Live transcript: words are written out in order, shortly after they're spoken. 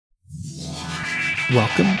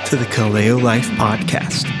Welcome to the Kaleo Life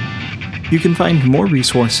Podcast. You can find more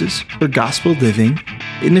resources for gospel living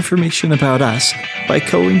and information about us by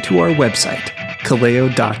going to our website,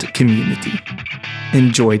 kaleo.community.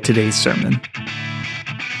 Enjoy today's sermon.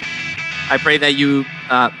 I pray that you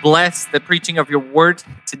bless the preaching of your word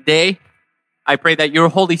today. I pray that your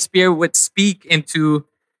Holy Spirit would speak into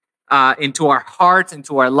our hearts,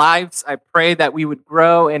 into our lives. I pray that we would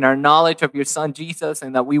grow in our knowledge of your Son, Jesus,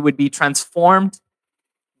 and that we would be transformed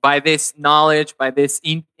by this knowledge, by this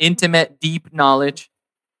intimate, deep knowledge.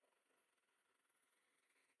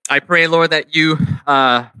 I pray, Lord, that you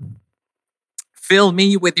fill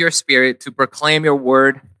me with your Spirit to proclaim your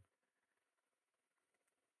word.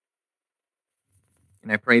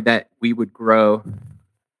 And I pray that we would grow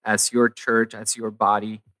as your church, as your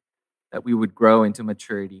body, that we would grow into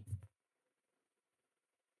maturity.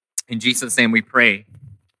 In Jesus' name we pray.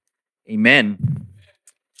 Amen.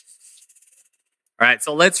 All right,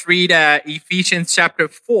 so let's read Ephesians chapter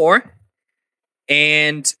 4.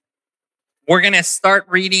 And we're going to start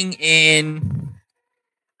reading in,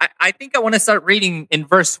 I think I want to start reading in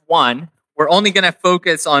verse 1. We're only going to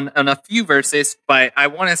focus on a few verses, but I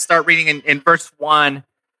want to start reading in verse 1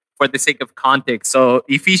 for the sake of context. So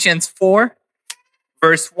Ephesians 4,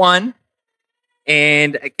 verse 1.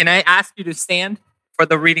 And can I ask you to stand for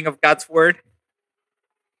the reading of God's word?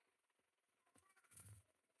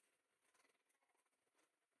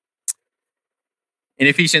 In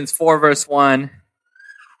Ephesians 4, verse 1,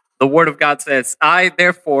 the word of God says, I,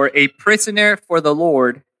 therefore, a prisoner for the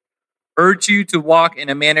Lord, urge you to walk in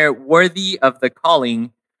a manner worthy of the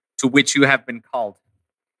calling to which you have been called,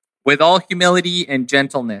 with all humility and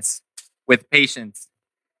gentleness, with patience,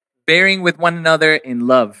 bearing with one another in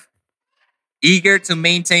love, eager to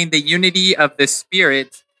maintain the unity of the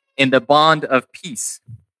Spirit in the bond of peace.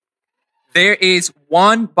 There is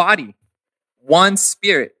one body, one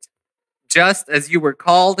Spirit, just as you were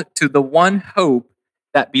called to the one hope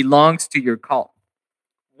that belongs to your call.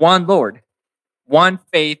 One Lord, one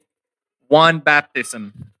faith, one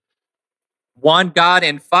baptism, one God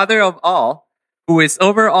and Father of all, who is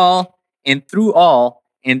over all and through all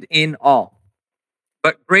and in all.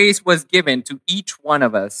 But grace was given to each one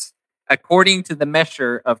of us according to the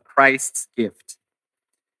measure of Christ's gift.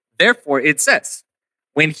 Therefore it says,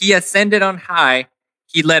 when he ascended on high,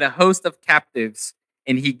 he led a host of captives,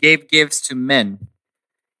 and he gave gifts to men.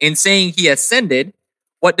 In saying he ascended,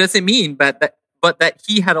 what does it mean but that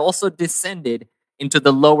he had also descended into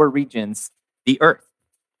the lower regions, the earth?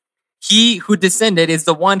 He who descended is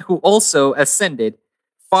the one who also ascended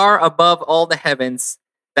far above all the heavens,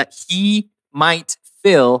 that he might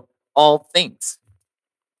fill all things.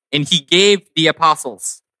 And he gave the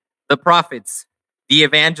apostles, the prophets, the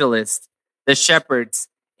evangelists, the shepherds,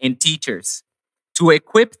 and teachers, to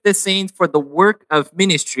equip the saints for the work of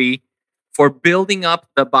ministry, for building up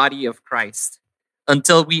the body of Christ,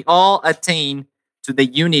 until we all attain to the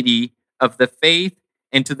unity of the faith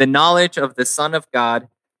and to the knowledge of the Son of God,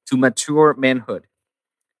 to mature manhood,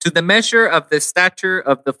 to the measure of the stature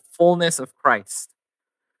of the fullness of Christ,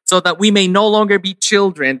 so that we may no longer be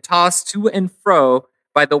children tossed to and fro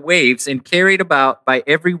by the waves and carried about by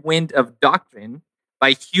every wind of doctrine,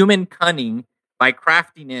 by human cunning, by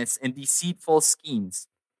craftiness and deceitful schemes.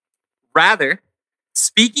 Rather,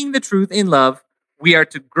 speaking the truth in love, we are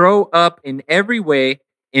to grow up in every way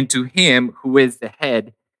into him who is the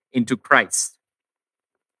head, into Christ,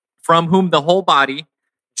 from whom the whole body,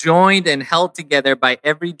 joined and held together by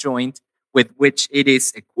every joint with which it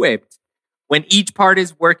is equipped, when each part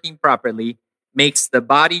is working properly, makes the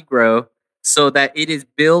body grow so that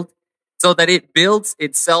it builds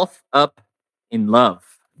itself up in love.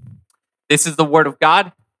 This is the word of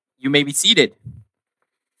God. You may be seated.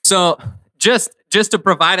 So just to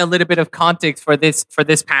provide a little bit of context for this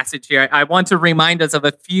passage here, I want to remind us of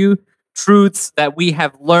a few truths that we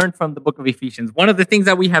have learned from the book of Ephesians. One of the things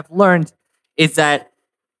that we have learned is that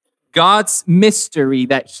God's mystery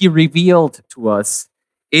that he revealed to us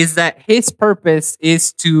is that his purpose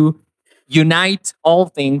is to unite all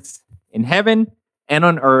things in heaven and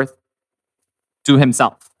on earth to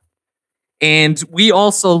himself. And we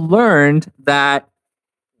also learned that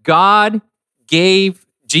God gave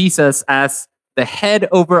Jesus as the head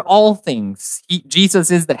over all things. Jesus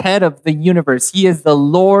is the head of the universe. He is the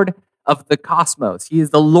Lord of the cosmos. He is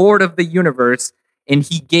the Lord of the universe, and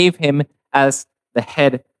he gave him as the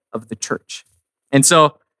head of the church. And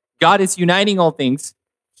so God is uniting all things.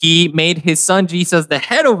 He made his son Jesus the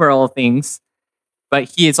head over all things,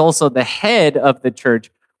 but he is also the head of the church,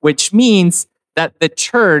 which means that the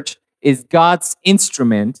church is God's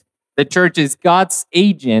instrument. The church is God's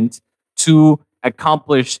agent to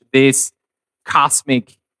accomplish this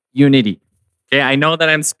cosmic unity. Okay, I know that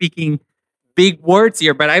I'm speaking big words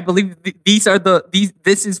here, but I believe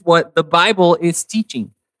this is what the Bible is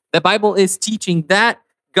teaching. The Bible is teaching that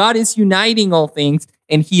God is uniting all things,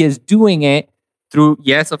 and he is doing it through,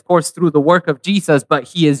 yes, of course, through the work of Jesus, but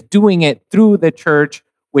he is doing it through the church,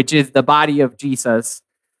 which is the body of Jesus.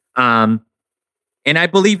 And I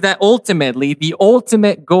believe that ultimately, the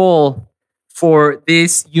ultimate goal for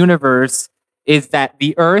this universe is that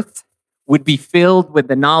the earth would be filled with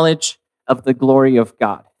the knowledge of the glory of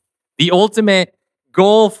God. The ultimate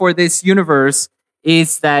goal for this universe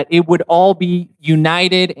is that it would all be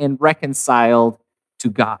united and reconciled to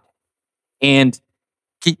God. And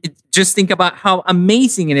just think about how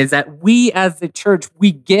amazing it is that we as the church,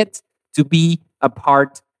 we get to be a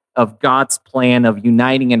part of God's plan of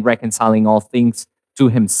uniting and reconciling all things to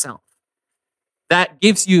himself. That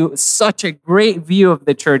gives you such a great view of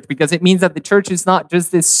the church, because it means that the church is not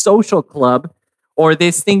just this social club or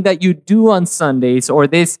this thing that you do on Sundays or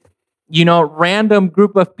this, random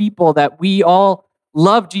group of people that we all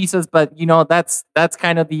love Jesus, but that's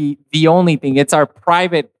kind of the only thing. It's our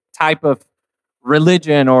private type of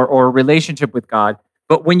religion or relationship with God.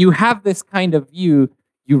 But when you have this kind of view,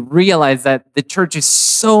 you realize that the church is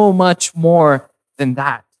so much more than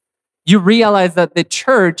that. You realize that the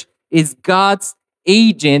church is God's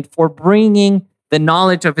agent for bringing the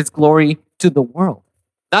knowledge of his glory to the world.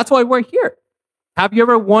 That's why we're here. Have you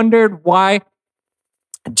ever wondered why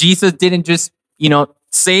Jesus didn't just,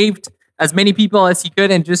 saved as many people as he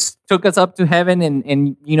could and just took us up to heaven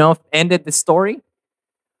and ended the story?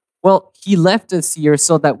 Well, he left us here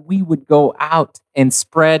so that we would go out and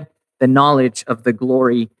spread the knowledge of the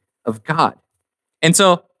glory of God. And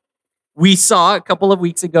so we saw a couple of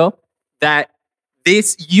weeks ago that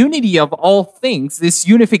this unity of all things, this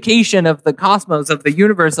unification of the cosmos, of the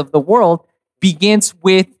universe, of the world, begins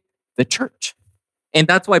with the church. And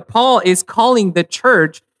that's why Paul is calling the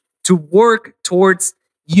church to work towards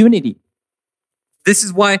unity. This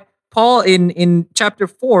is why Paul in chapter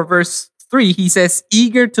 4, verse 3, he says,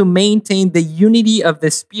 eager to maintain the unity of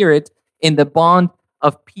the Spirit in the bond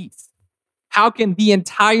of peace. How can the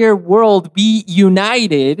entire world be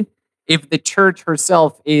united if the church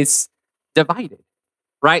herself is divided?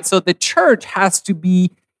 Right? So the church has to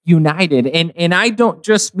be united. And I don't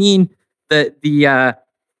just mean the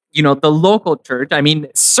local church. I mean,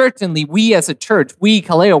 certainly we as a church, we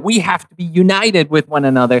Kaleo, we have to be united with one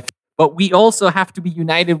another, but we also have to be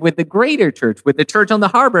united with the greater church, with the church on the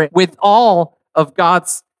harbor, with all of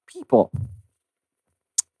God's people.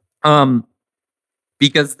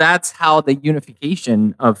 Because that's how the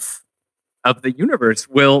unification of the universe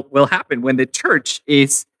will happen, when the church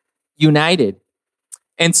is united.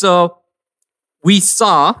 And so we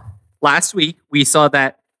saw last week,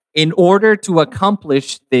 that in order to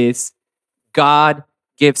accomplish this, God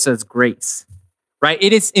gives us grace, right?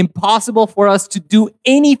 It is impossible for us to do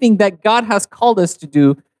anything that God has called us to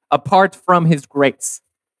do apart from his grace,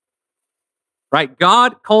 right?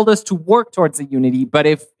 God called us to work towards the unity, but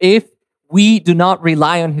if we do not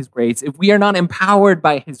rely on his grace, if we are not empowered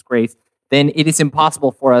by his grace, then it is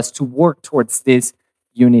impossible for us to work towards this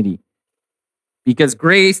unity. Because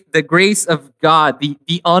the grace of God,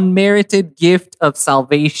 the unmerited gift of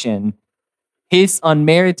salvation, his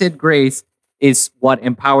unmerited grace is what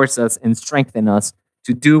empowers us and strengthens us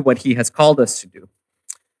to do what he has called us to do.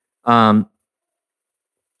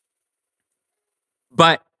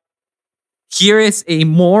 But here is a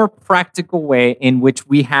more practical way in which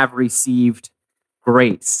we have received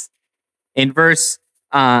grace. In verse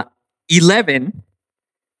 11,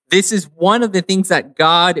 this is one of the things that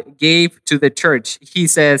God gave to the church. He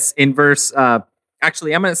says in verse,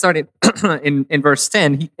 actually, I'm going to start it in verse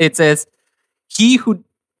 10. It says, he who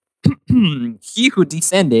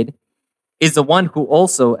descended is the one who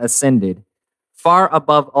also ascended far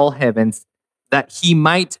above all heavens, that he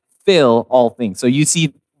might fill all things. So you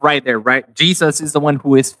see right there, right? Jesus is the one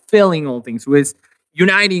who is filling all things, who is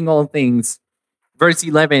uniting all things. Verse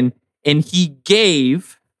 11, and he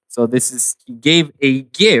gave, he gave a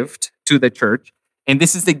gift to the church, and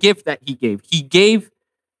this is the gift that he gave. He gave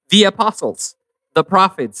the apostles, the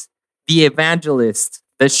prophets, the evangelists,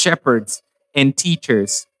 the shepherds, and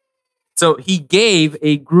teachers. So he gave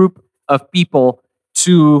a group of people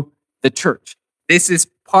to the church. This is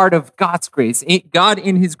part of God's grace. God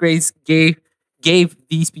in his grace gave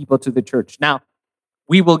these people to the church. Now,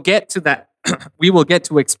 we will get to that. We will get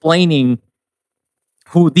to explaining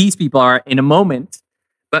who these people are in a moment.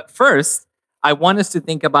 But first, I want us to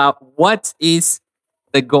think about what is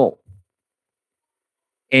the goal.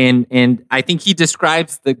 And I think he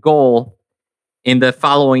describes the goal in the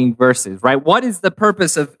following verses, right? What is the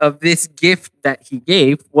purpose of this gift that he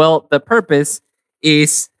gave? Well, the purpose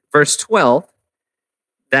is verse 12,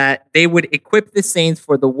 that they would equip the saints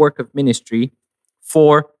for the work of ministry,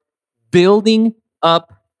 for building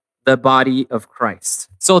up the body of Christ.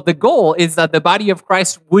 So the goal is that the body of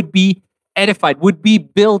Christ would be edified, would be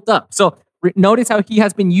built up. So notice how he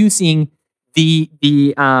has been using the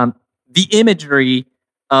imagery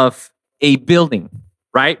of a building,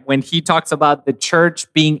 right? When he talks about the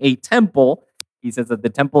church being a temple, he says that the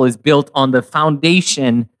temple is built on the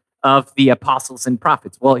foundation of the apostles and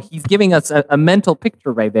prophets. Well, he's giving us a mental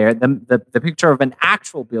picture right there, the picture of an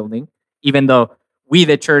actual building, even though we,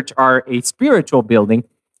 the church, are a spiritual building.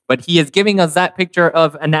 But he is giving us that picture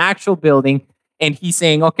of an actual building, and he's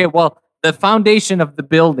saying, okay, well, the foundation of the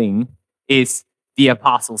building is the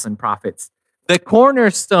apostles and prophets. The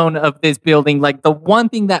cornerstone of this building, like the one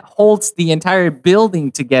thing that holds the entire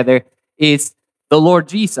building together, is the Lord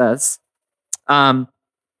Jesus. And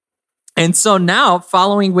so now,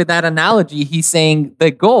 following with that analogy, he's saying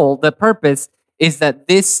the goal, the purpose, is that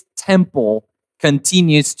this temple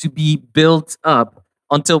continues to be built up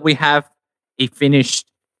until we have a finished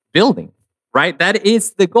building, right? That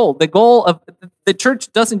is the goal. The goal of the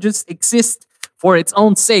church doesn't just exist for its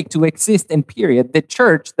own sake, to exist and period. The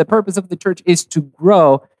church, the purpose of the church is to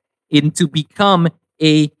grow and to become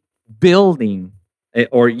a building,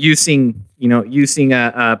 or using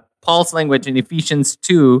Paul's language in Ephesians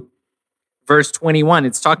 2, verse 21,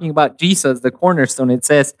 it's talking about Jesus, the cornerstone. It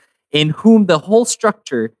says, in whom the whole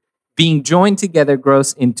structure being joined together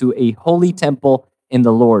grows into a holy temple in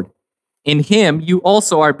the Lord. In him, you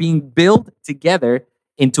also are being built together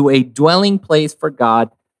into a dwelling place for God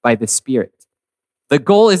by the Spirit. The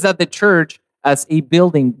goal is that the church as a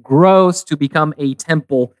building grows to become a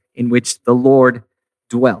temple in which the Lord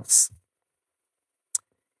dwells.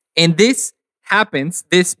 And this happens,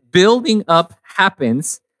 this building up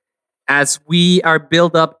happens as we are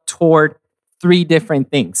built up toward three different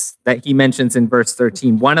things that he mentions in verse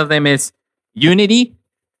 13. One of them is unity.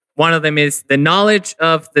 One of them is the knowledge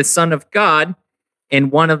of the Son of God.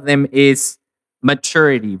 And one of them is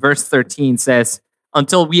maturity. Verse 13 says,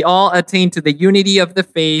 until we all attain to the unity of the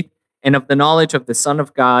faith and of the knowledge of the Son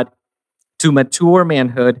of God, to mature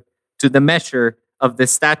manhood, to the measure of the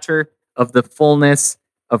stature of the fullness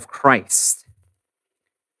of Christ.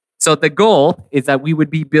 So the goal is that we would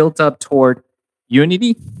be built up toward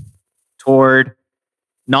unity, toward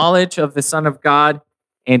knowledge of the Son of God,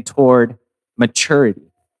 and toward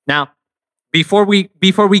maturity. Now, before we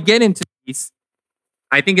get into these,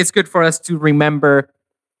 I think it's good for us to remember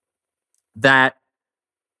that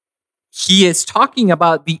he is talking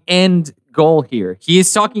about the end goal here. He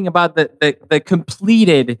is talking about the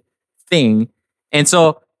completed thing. And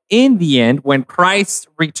so in the end, when Christ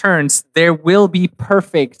returns, there will be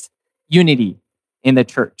perfect unity in the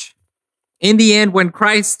church. In the end, when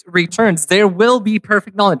Christ returns, there will be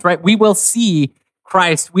perfect knowledge, right? We will see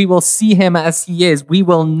Christ. We will see him as he is. We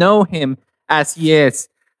will know him as he is.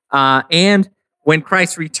 And when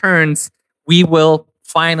Christ returns, we will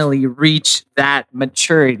finally reach that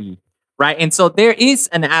maturity, right? And so there is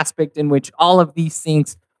an aspect in which all of these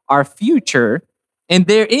things are future, and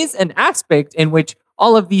there is an aspect in which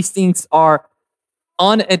all of these things are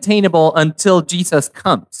unattainable until Jesus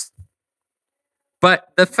comes.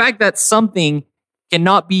 But the fact that something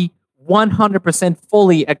cannot be 100%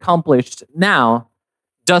 fully accomplished now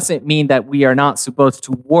doesn't mean that we are not supposed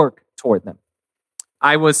to work toward them.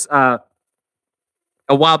 I was, a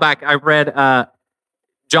while back, I read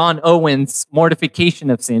John Owen's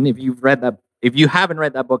Mortification of Sin. If you haven't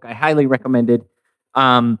read that book, I highly recommend it.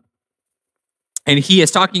 And he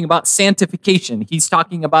is talking about sanctification. He's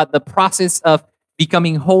talking about the process of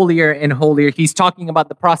becoming holier and holier. He's talking about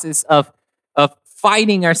the process of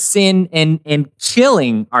fighting our sin and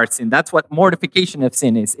killing our sin. That's what mortification of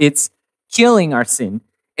sin is. It's killing our sin.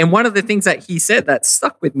 And one of the things that he said that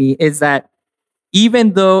stuck with me is that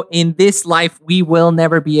even though in this life we will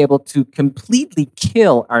never be able to completely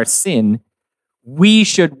kill our sin, we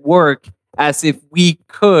should work as if we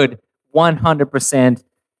could 100%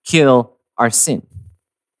 kill our sin.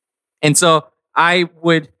 And so I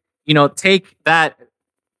would, take that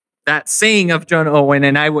saying of John Owen,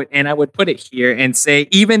 and I would put it here and say,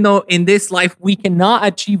 even though in this life we cannot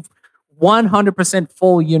achieve 100%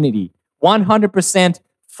 full unity, 100%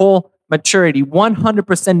 full maturity,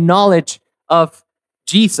 100% knowledge of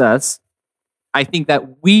Jesus, I think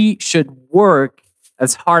that we should work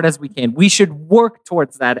as hard as we can. We should work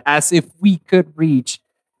towards that as if we could reach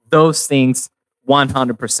those things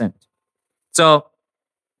 100%. So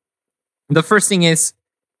the first thing is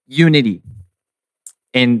unity.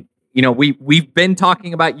 And we've been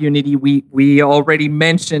talking about unity. We already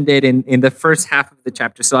mentioned it in the first half of the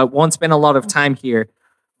chapter, so I won't spend a lot of time here.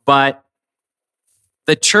 But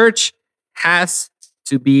the church has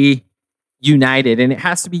to be united, and it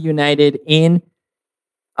has to be united in,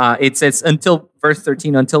 it says, until verse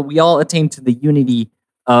 13, until we all attain to the unity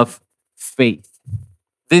of faith.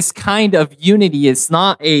 This kind of unity is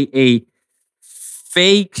not a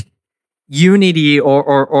fake unity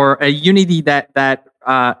or a unity that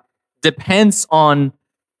depends on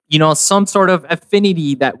some sort of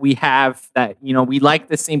affinity that we have, that we like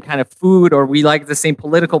the same kind of food or we like the same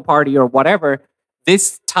political party or whatever.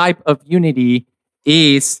 This type of unity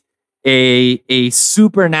is a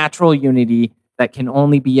supernatural unity that can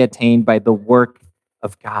only be attained by the work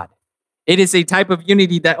of God. It is a type of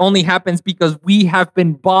unity that only happens because we have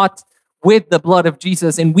been bought with the blood of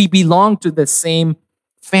Jesus and we belong to the same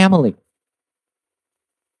family.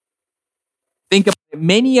 Think about it.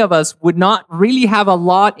 Many of us would not really have a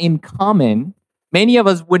lot in common. Many of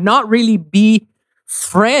us would not really be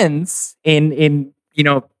friends in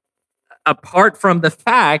apart from the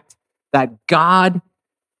fact that God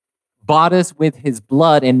bought us with his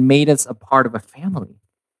blood and made us a part of a family.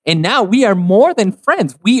 And now we are more than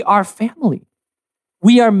friends. We are family.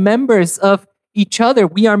 We are members of each other.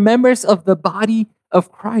 We are members of the body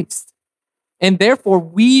of Christ. And therefore,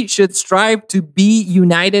 we should strive to be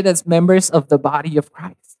united as members of the body of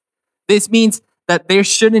Christ. This means that there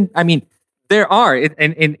are,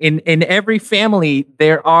 in every family,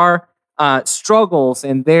 there are struggles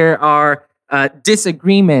and there are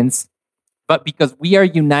disagreements. But because we are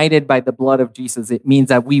united by the blood of Jesus, it means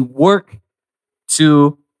that we work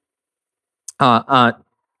to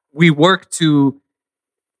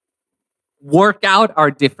work out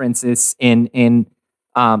our differences and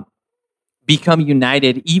become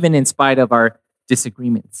united, even in spite of our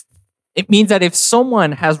disagreements. It means that if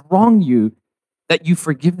someone has wronged you, that you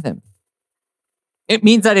forgive them. It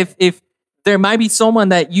means that if there might be someone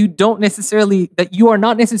that you are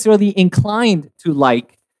not necessarily inclined to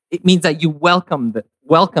like, it means that you welcome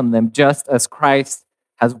them just as Christ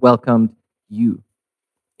has welcomed you.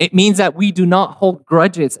 It means that we do not hold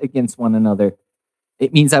grudges against one another.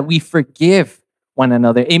 It means that we forgive one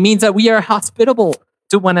another. It means that we are hospitable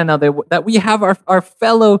to one another, that we have our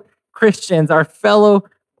fellow Christians, our fellow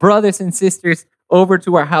brothers and sisters over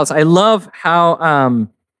to our house. I love how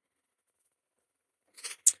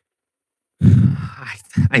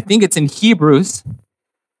I think it's in Hebrews,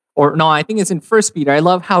 or no, I think it's in 1 Peter. I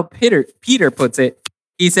love how Peter puts it.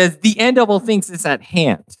 He says, the end of all things is at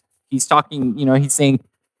hand. He's talking, he's saying,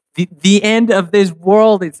 the end of this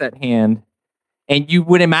world is at hand. And you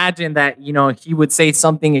would imagine that, he would say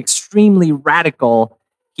something extremely radical.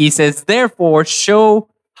 He says, therefore, show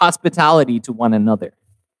hospitality to one another.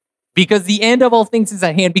 Because the end of all things is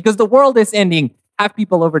at hand. Because the world is ending. Have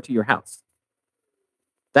people over to your house.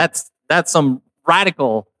 That's some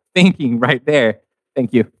radical thinking right there.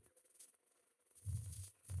 Thank you.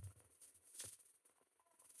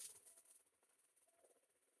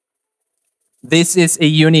 This is a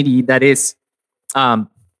unity that is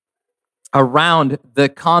around the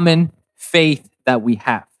common faith that we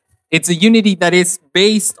have. It's a unity that is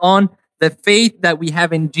based on the faith that we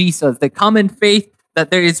have in Jesus, the common faith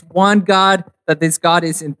that there is one God, that this God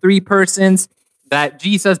is in three persons, that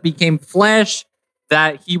Jesus became flesh,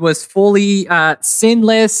 that he was fully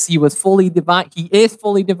sinless, he was fully divine, he is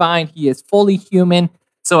fully divine, he is fully human.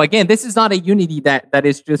 So again, this is not a unity that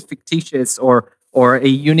is just fictitious or a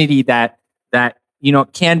unity that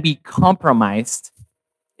can be compromised.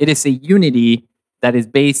 It is a unity that is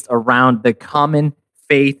based around the common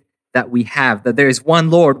faith that we have, that there is one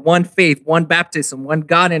Lord, one faith, one baptism, one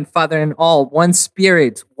God and Father in all, one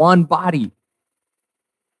Spirit, one body.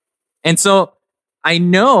 And so I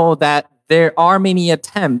know that there are many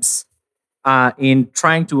attempts in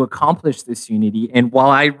trying to accomplish this unity. And while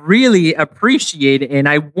I really appreciate it and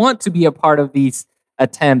I want to be a part of these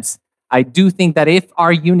attempts, I do think that if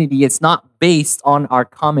our unity is not based on our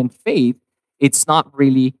common faith, it's not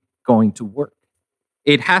really going to work.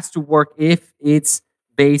 It has to work if it's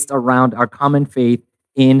based around our common faith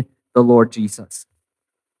in the Lord Jesus.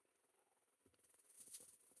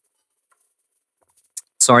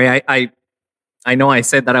 Sorry, I know I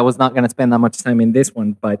said that I was not going to spend that much time in this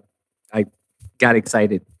one, but I got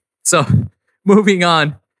excited. So moving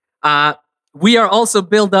on, we are also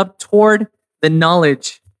built up toward the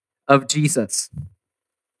knowledge of Jesus.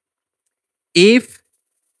 If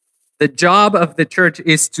the job of the church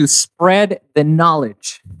is to spread the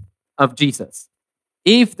knowledge of Jesus,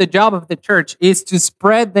 if the job of the church is to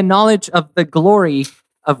spread the knowledge of the glory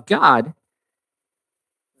of God,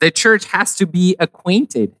 the church has to be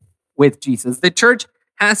acquainted with Jesus. The church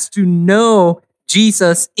has to know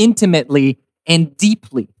Jesus intimately and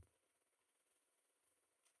deeply.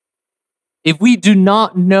 If we do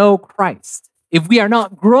not know Christ, if we are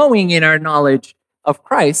not growing in our knowledge of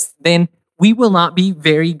Christ, then we will not be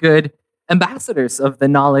very good ambassadors of the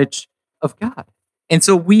knowledge of God. And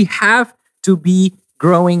so we have to be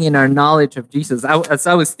growing in our knowledge of Jesus. As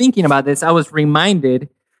I was thinking about this, I was reminded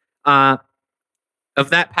of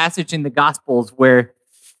that passage in the Gospels where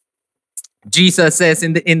Jesus says,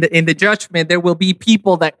 in the judgment, there will be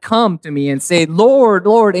people that come to me and say, Lord,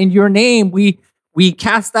 Lord, in your name we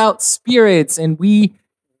cast out spirits and we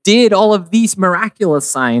did all of these miraculous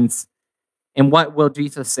signs. And what will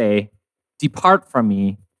Jesus say? Depart from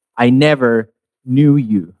me, I never knew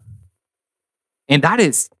you. And that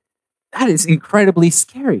is incredibly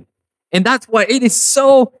scary. And that's why it is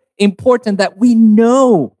so important that we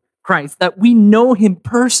know Christ, that we know him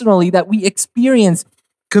personally, that we experience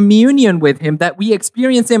communion with him, that we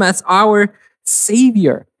experience him as our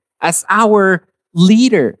Savior, as our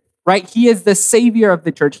leader, right? He is the Savior of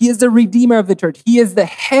the church. He is the Redeemer of the church. He is the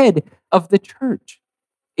head of the church.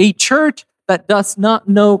 A church that does not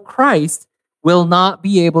know Christ will not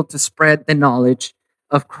be able to spread the knowledge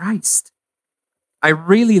of Christ. I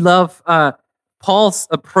really love Paul's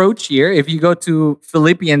approach here. If you go to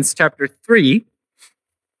Philippians chapter 3,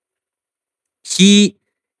 he,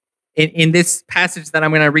 in this passage that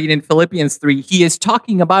I'm going to read in Philippians 3, he is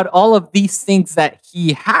talking about all of these things that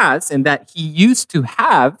he has and that he used to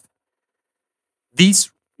have.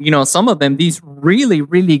 These, some of them, these really,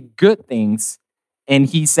 really good things. And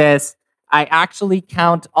he says, I actually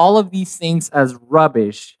count all of these things as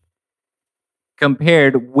rubbish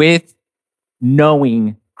compared with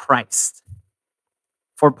knowing Christ.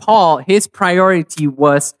 For Paul, his priority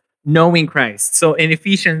was knowing Christ. So in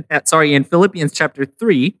Philippians chapter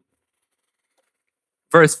 3,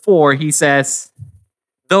 verse 4, he says,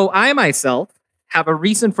 though I myself have a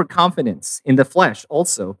reason for confidence in the flesh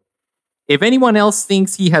also, if anyone else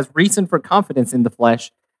thinks he has reason for confidence in the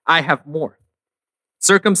flesh, I have more.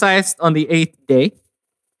 Circumcised on the 8th day,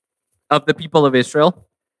 of the people of Israel,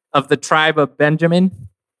 of the tribe of Benjamin,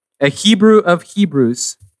 a Hebrew of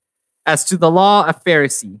Hebrews, as to the law, a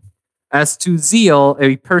Pharisee, as to zeal,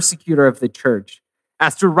 a persecutor of the church,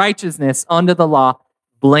 as to righteousness under the law,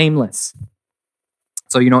 blameless.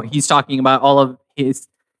 So, he's talking about all of his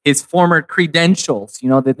former credentials,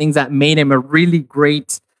 the things that made him a really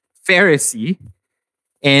great Pharisee.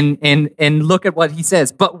 And look at what he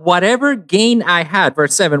says. But whatever gain I had,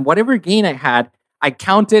 verse 7, whatever gain I had, I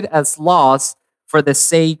counted as loss for the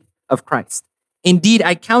sake of Christ. Indeed,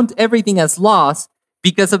 I count everything as loss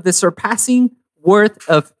because of the surpassing worth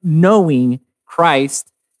of knowing Christ,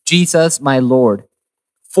 Jesus, my Lord.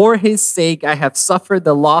 For his sake, I have suffered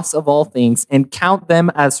the loss of all things and count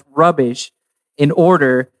them as rubbish in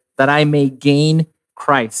order that I may gain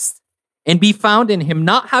Christ and be found in him,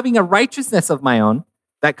 not having a righteousness of my own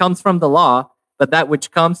that comes from the law, but that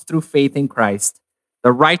which comes through faith in Christ,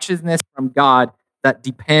 the righteousness from God that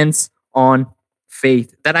depends on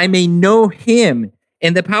faith, that I may know him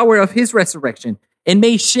and the power of his resurrection and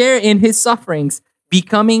may share in his sufferings,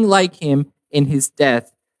 becoming like him in his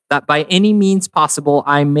death, that by any means possible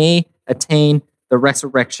I may attain the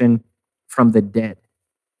resurrection from the dead.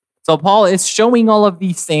 So Paul is showing all of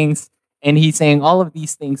these things, and he's saying all of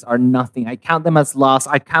these things are nothing. I count them as loss.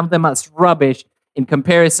 I count them as rubbish in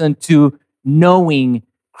comparison to knowing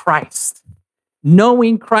Christ.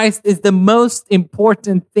 Knowing Christ is the most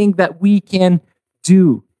important thing that we can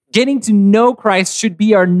do. Getting to know Christ should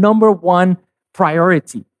be our number one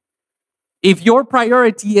priority. If your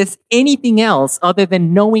priority is anything else other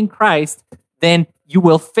than knowing Christ, then you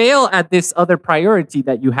will fail at this other priority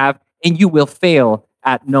that you have, and you will fail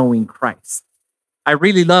at knowing Christ. I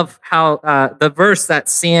really love how the verses that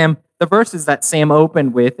Sam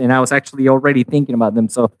opened with, and I was actually already thinking about them,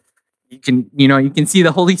 so you can see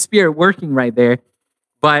the Holy Spirit working right there.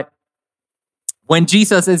 But when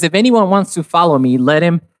Jesus says, if anyone wants to follow me, let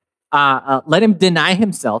him deny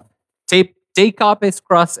himself, take up his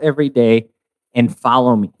cross every day, and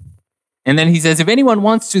follow me. And then he says, if anyone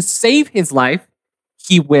wants to save his life,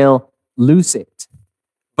 he will lose it.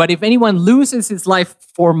 But if anyone loses his life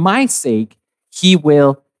for my sake, he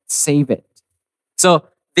will save it. So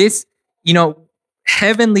this,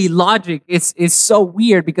 heavenly logic is so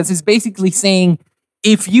weird, because it's basically saying,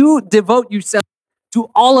 if you devote yourself to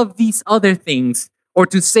all of these other things or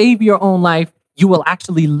to save your own life, you will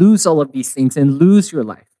actually lose all of these things and lose your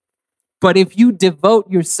life. But if you devote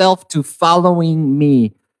yourself to following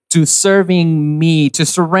me, to serving me, to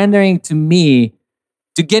surrendering to me,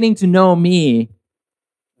 to getting to know me,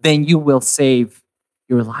 then you will save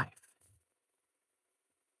your life.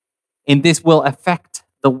 And this will affect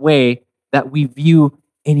the way that we view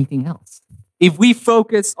anything else. If we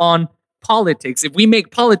focus on politics, if we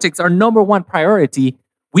make politics our number one priority,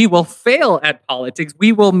 we will fail at politics.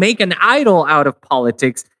 We will make an idol out of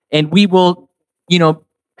politics, and we will,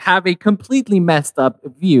 have a completely messed up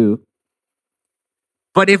view.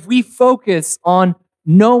 But if we focus on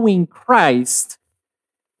knowing Christ,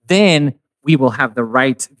 then we will have the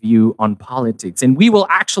right view on politics, and we will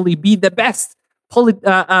actually be the best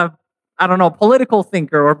political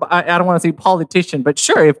thinker, or I don't want to say politician, but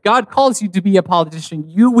sure, if God calls you to be a politician,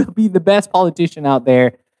 you will be the best politician out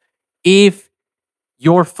there if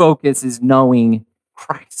your focus is knowing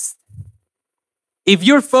Christ. If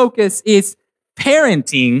your focus is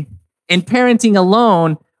parenting and parenting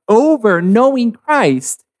alone over knowing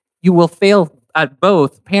Christ, you will fail at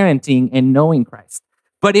both parenting and knowing Christ.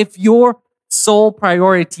 But if your sole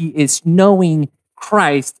priority is knowing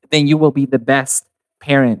Christ, then you will be the best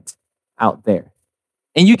parent out there.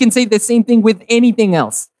 And you can say the same thing with anything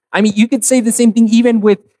else. I mean, you could say the same thing even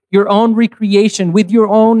with your own recreation, with your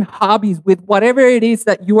own hobbies, with whatever it is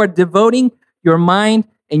that you are devoting your mind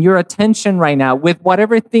and your attention right now, with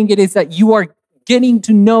whatever thing it is that you are getting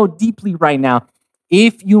to know deeply right now.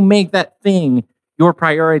 If you make that thing your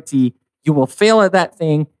priority, you will fail at that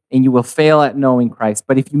thing and you will fail at knowing Christ.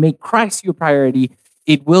 But if you make Christ your priority,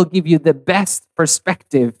 it will give you the best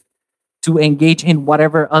perspective to engage in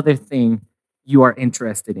whatever other thing you are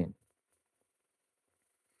interested in.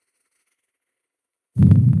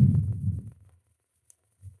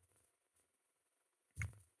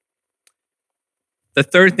 The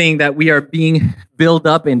third thing that we are being built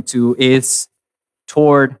up into is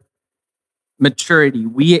toward maturity.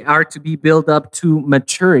 We are to be built up to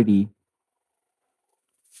maturity.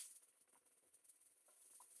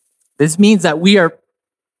 This means that we are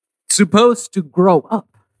supposed to grow up.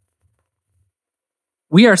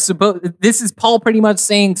 This is Paul pretty much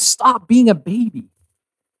saying, stop being a baby,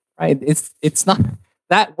 right? It's not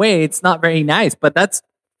that way. It's not very nice, but that's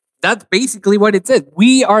basically what it says.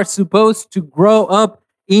 We are supposed to grow up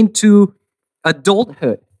into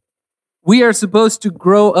adulthood. We are supposed to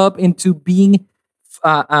grow up into being,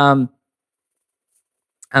 I'm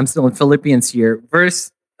still in Philippians here,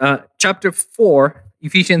 chapter 4,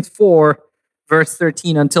 Ephesians 4, verse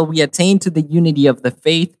 13, until we attain to the unity of the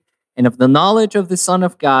faith and of the knowledge of the Son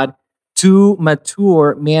of God, to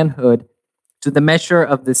mature manhood, to the measure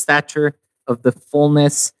of the stature of the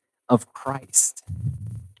fullness of Christ.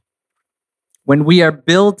 When we are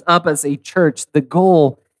built up as a church, the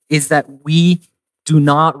goal is that we do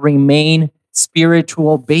not remain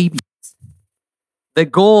spiritual babies. The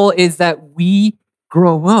goal is that we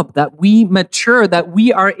grow up, that we mature, that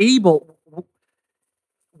we are able,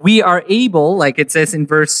 like it says in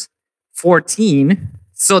verse 14,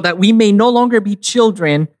 so that we may no longer be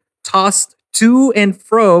children tossed to and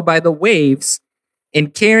fro by the waves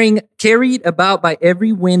and carried about by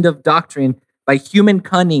every wind of doctrine, by human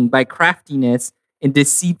cunning, by craftiness and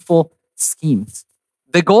deceitful schemes.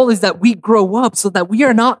 The goal is that we grow up so that we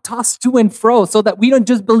are not tossed to and fro, so that we don't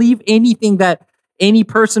just believe anything that any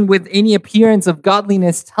person with any appearance of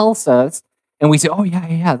godliness tells us, and we say, oh,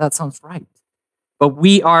 yeah, that sounds right. But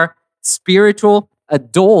we are spiritual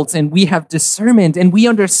adults, and we have discernment, and we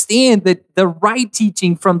understand that the right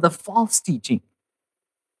teaching from the false teaching.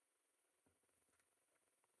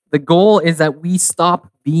 The goal is that we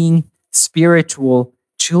stop being spiritual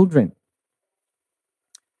children.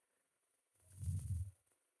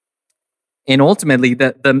 And ultimately,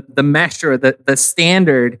 the measure, the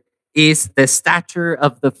standard is the stature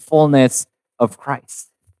of the fullness of Christ.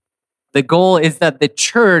 The goal is that the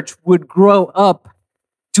church would grow up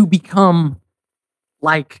to become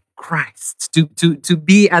like Christ, to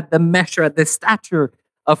be at the measure, at the stature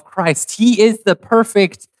of Christ. He is the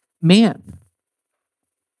perfect man,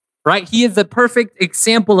 right? He is the perfect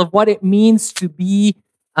example of what it means to be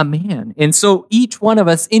a man. And so each one of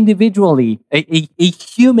us individually, a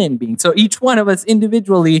human being, so each one of us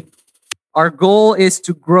individually, our goal is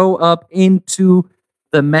to grow up into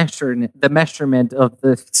the measurement of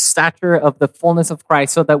the stature of the fullness of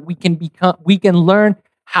Christ, so that we can learn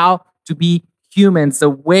how to be humans the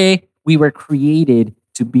way we were created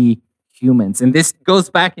to be humans. And this goes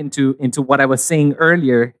back into what I was saying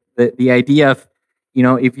earlier, the idea of,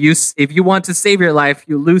 if you want to save your life,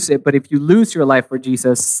 you lose it. But if you lose your life for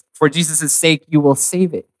Jesus' sake, you will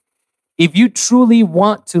save it. If you truly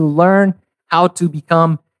want to learn how to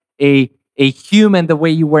become a human the way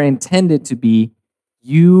you were intended to be,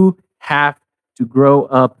 you have to grow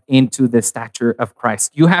up into the stature of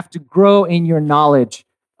Christ. You have to grow in your knowledge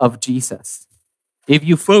of Jesus. If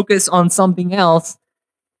you focus on something else,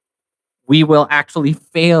 we will actually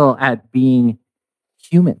fail at being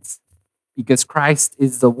humans, because Christ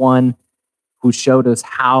is the one who showed us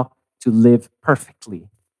how to live perfectly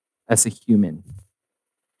as a human.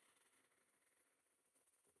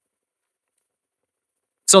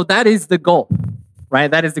 So that is the goal, right?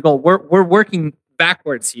 That is the goal. We're working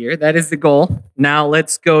backwards here. That is the goal. Now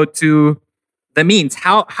let's go to the means.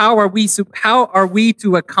 How are we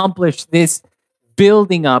to accomplish this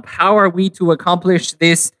building up? How are we to accomplish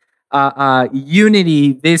this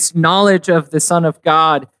unity, this knowledge of the Son of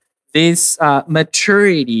God, this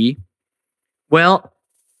maturity? Well,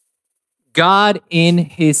 God in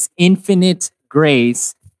his infinite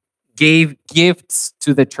grace gave gifts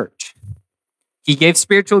to the church. He gave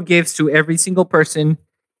spiritual gifts to every single person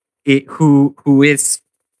who is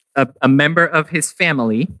a member of his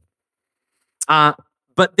family.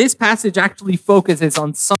 But this passage actually focuses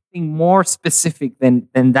on something more specific than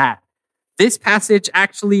that. This passage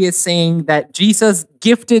actually is saying that Jesus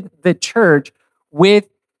gifted the church with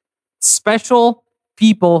special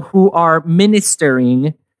people who are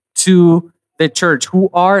ministering to the church, who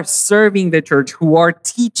are serving the church, who are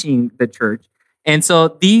teaching the church. And so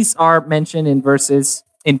these are mentioned in verse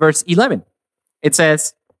 11. It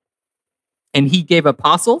says, and he gave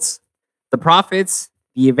apostles, the prophets,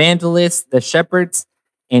 the evangelists, the shepherds,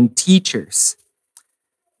 and teachers.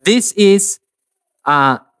 This is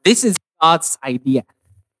God's idea,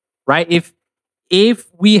 right? If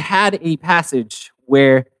we had a passage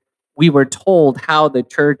where we were told how the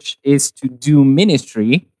church is to do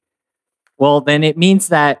ministry, well, then it means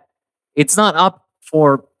that it's not up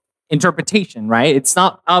for interpretation, right? It's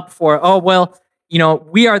not up for,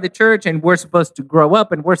 we are the church and we're supposed to grow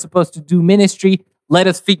up and we're supposed to do ministry. Let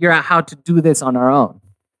us figure out how to do this on our own.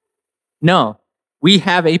 No, we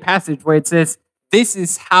have a passage where it says, this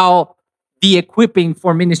is how the equipping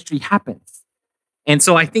for ministry happens. And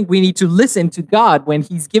so I think we need to listen to God when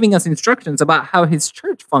he's giving us instructions about how his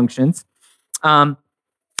church functions, and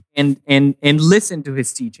listen to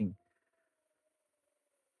his teaching.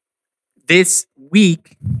 This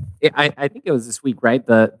week, I think it was this week, right?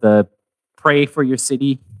 The Pray for Your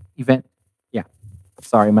City event. Yeah.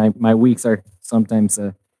 Sorry, my weeks are sometimes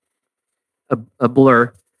a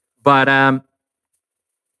blur. But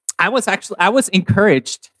I was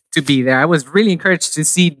encouraged to be there. I was really encouraged to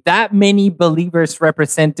see that many believers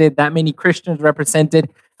represented, that many Christians represented.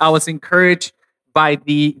 I was encouraged by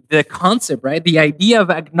the concept, right? The idea of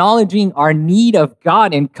acknowledging our need of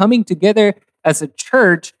God and coming together as a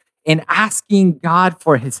church and asking God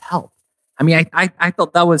for his help. I mean, I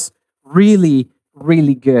thought that was really,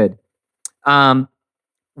 really good.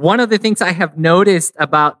 One of the things I have noticed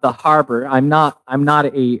about the harbor, I'm not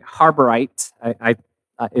a harborite.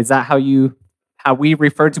 Is that how we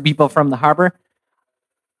refer to people from the harbor?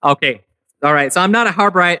 Okay. All right. So I'm not a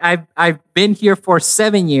harborite. I've been here for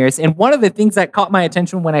 7 years. And one of the things that caught my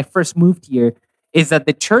attention when I first moved here is that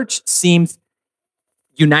the church seems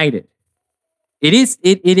united. It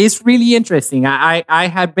is really interesting. I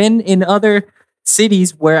have been in other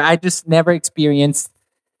cities where I just never experienced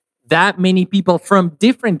that many people from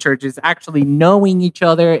different churches actually knowing each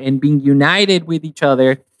other and being united with each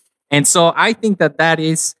other. And so I think that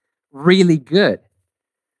is really good.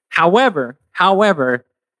 However,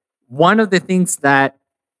 one of the things that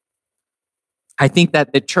I think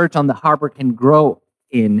that the church on the harbor can grow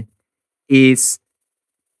in is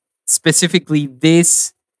specifically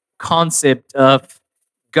this concept of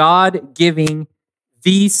God giving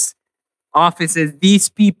these offices, these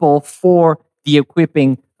people, for the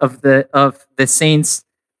equipping of the saints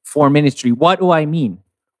for ministry. What do I mean?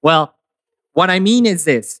 Well, what I mean is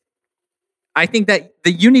this. I think that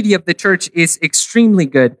the unity of the church is extremely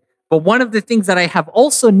good. But one of the things that I have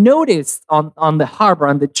also noticed on the harbor,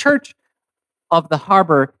 on the church of the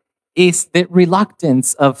harbor, is the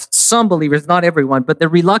reluctance of some believers, not everyone, but the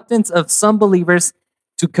reluctance of some believers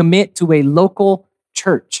to commit to a local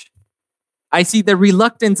church. I see the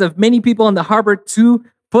reluctance of many people in the harbor to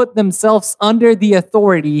put themselves under the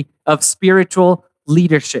authority of spiritual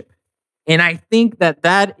leadership. And I think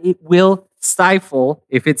that it will stifle,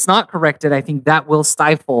 if it's not corrected, I think that will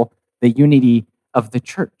stifle the unity of the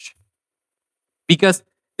church. Because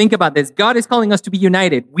think about this, God is calling us to be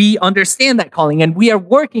united. We understand that calling and we are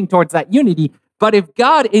working towards that unity. But if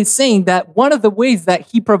God is saying that one of the ways that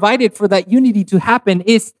he provided for that unity to happen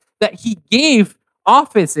is that he gave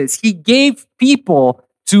offices, he gave people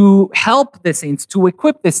to help the saints, to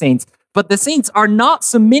equip the saints, but the saints are not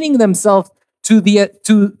submitting themselves to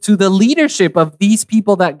the leadership of these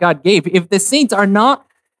people that God gave. If the saints are not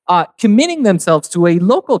committing themselves to a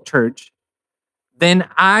local church, then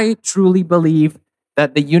I truly believe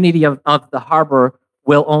that the unity of the harbor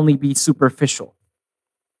will only be superficial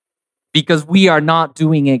because we are not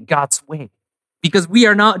doing it God's way, because we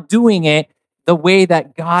are not doing it the way that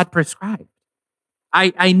God prescribed.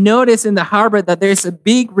 I notice in the harbor that there's a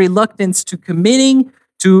big reluctance to committing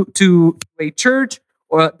to a church,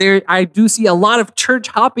 or there I do see a lot of church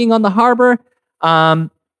hopping on the harbor.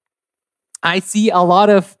 I see a lot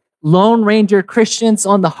of Lone Ranger Christians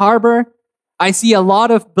on the harbor. I see a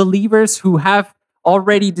lot of believers who have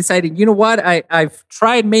already decided, you know what, I've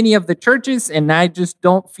tried many of the churches and I just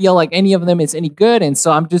don't feel like any of them is any good. And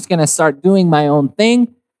so I'm just going to start doing my own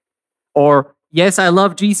thing. Or, yes, I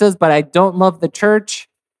love Jesus, but I don't love the church.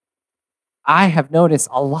 I have noticed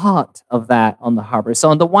a lot of that on the harbor. So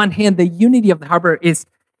on the one hand, the unity of the harbor is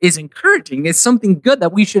encouraging. It's something good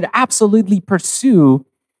that we should absolutely pursue.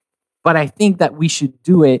 But I think that we should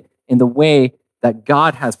do it in the way that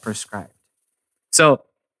God has prescribed. So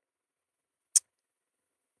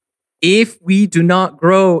if we do not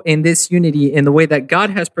grow in this unity in the way that God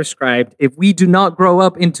has prescribed, if we do not grow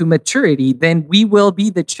up into maturity, then we will be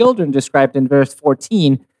the children described in verse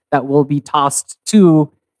 14 that will be tossed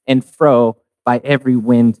to and fro by every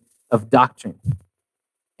wind of doctrine.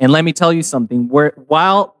 And let me tell you something,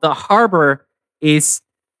 while the harbor is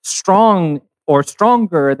strong or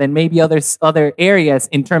stronger than maybe other areas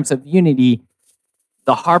in terms of unity,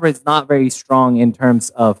 the harbor is not very strong in terms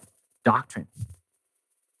of doctrine.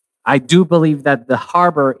 I do believe that the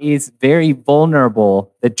harbor is very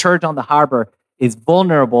vulnerable. The church on the harbor is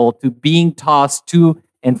vulnerable to being tossed to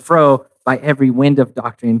and fro by every wind of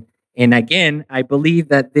doctrine. And again, I believe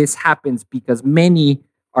that this happens because many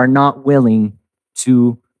are not willing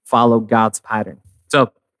to follow God's pattern.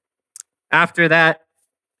 So after that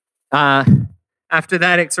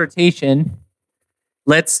exhortation,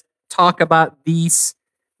 let's talk about these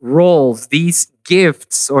roles, these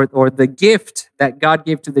gifts, or the gift that God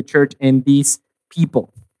gave to the church and these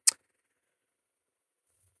people.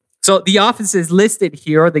 So the offices listed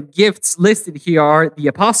here, or the gifts listed here, are the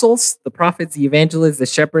apostles, the prophets, the evangelists, the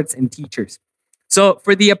shepherds, and teachers. So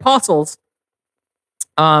for the apostles,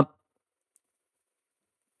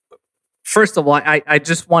 first of all, I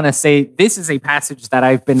just want to say this is a passage that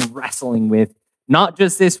I've been wrestling with, not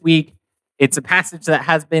just this week. It's a passage that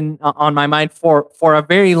has been on my mind for a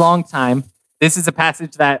very long time. This is a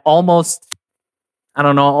passage that almost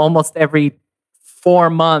every 4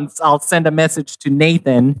 months, I'll send a message to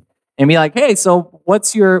Nathan and be like, "Hey, so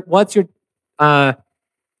what's your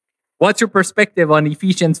perspective on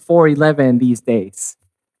Ephesians 4:11 these days?"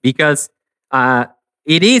 Because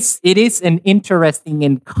it is an interesting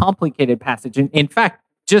and complicated passage. And in fact,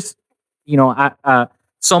 just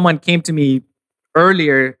someone came to me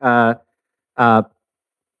earlier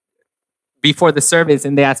before the service,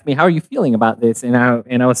 and they asked me, "How are you feeling about this?" And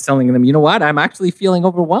I was telling them, you know what, I'm actually feeling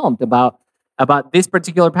overwhelmed about this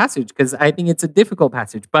particular passage because I think it's a difficult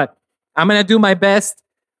passage. But I'm going to do my best.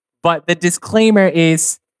 But the disclaimer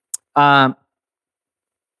is there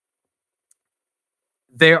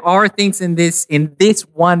are things in this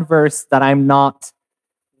one verse that I'm not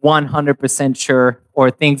 100% sure,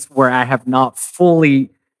 or things where I have not fully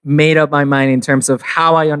made up my mind in terms of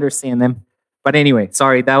how I understand them. But anyway,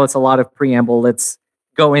 sorry, that was a lot of preamble. Let's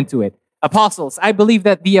go into it. Apostles. I believe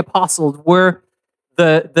that the apostles were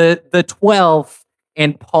the 12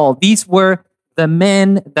 and Paul. These were the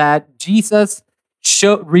men that Jesus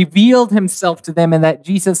revealed himself to them, and that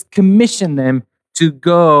Jesus commissioned them to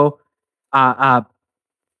go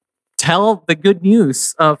tell the good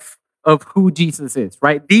news of who Jesus is,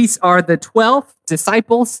 right? These are the 12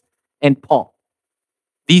 disciples and Paul.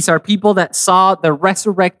 These are people that saw the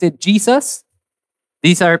resurrected Jesus.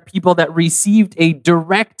 These are people that received a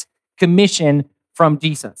direct commission from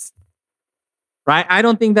Jesus, right? I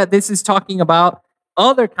don't think that this is talking about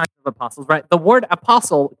other kinds of apostles, right? The word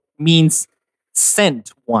apostle means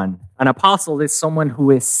sent one. An apostle is someone who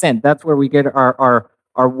is sent. That's where we get our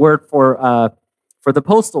word for the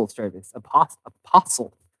postal service.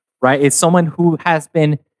 Apostle, right? Is someone who has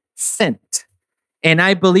been sent. And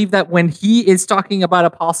I believe that when he is talking about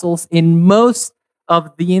apostles, in most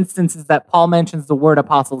of the instances that Paul mentions the word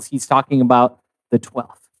apostles, he's talking about the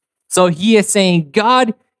 12. So he is saying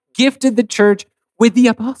God gifted the church with the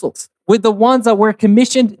apostles, with the ones that were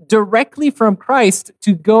commissioned directly from Christ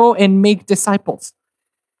to go and make disciples.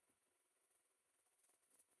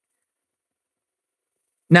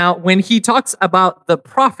 Now, when he talks about the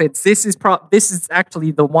prophets, this is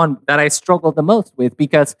actually the one that I struggle the most with,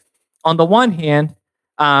 because on the one hand,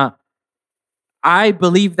 I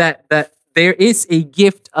believe that there is a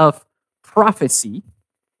gift of prophecy,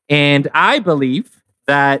 and I believe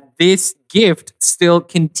that this gift still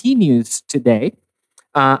continues today.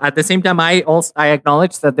 At the same time, I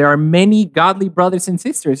acknowledge that there are many godly brothers and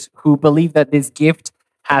sisters who believe that this gift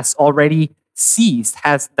has already ceased,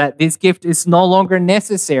 that this gift is no longer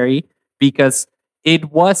necessary because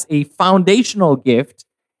it was a foundational gift,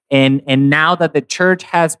 and now that the church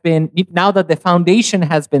now that the foundation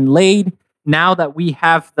has been laid, now that we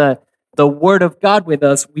have the word of God with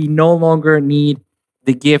us, we no longer need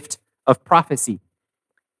the gift of prophecy.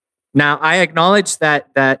 Now, I acknowledge that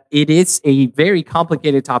it is a very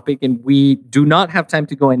complicated topic, and we do not have time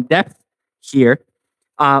to go in depth here.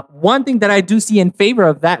 One thing that I do see in favor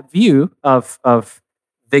of that view of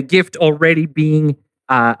the gift already being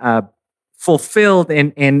fulfilled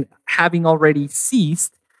and having already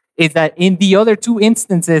ceased is that in the other two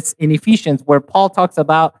instances in Ephesians where Paul talks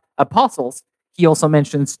about apostles, he also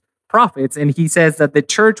mentions prophets, and he says that the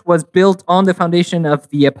church was built on the foundation of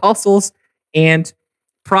the apostles and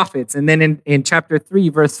prophets. And then in chapter 3,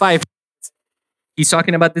 verse 5, he's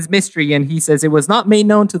talking about this mystery, and he says, "It was not made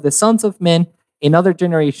known to the sons of men in other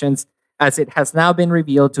generations, as it has now been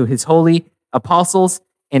revealed to his holy apostles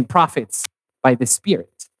and prophets by the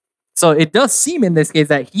Spirit." So it does seem in this case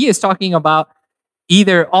that he is talking about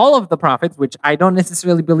either all of the prophets, which I don't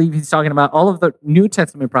necessarily believe he's talking about all of the New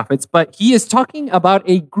Testament prophets, but he is talking about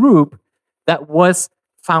a group that was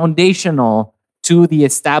foundational to the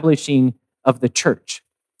establishing of the church.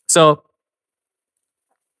 So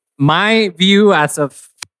my view as of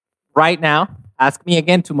right now, ask me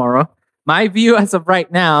again tomorrow, my view as of right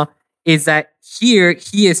now is that here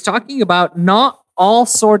he is talking about not all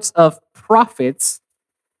sorts of prophets,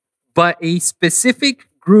 but a specific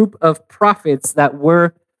group of prophets that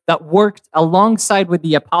worked alongside with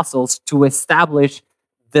the apostles to establish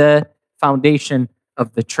the foundation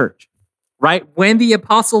of the church. Right? When the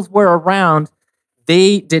apostles were around,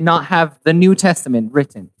 they did not have the New Testament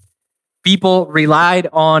written. People relied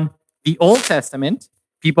on the Old Testament.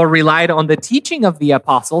 People relied on the teaching of the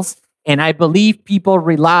apostles. And I believe people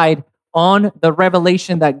relied on the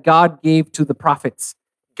revelation that God gave to the prophets.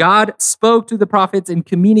 God spoke to the prophets and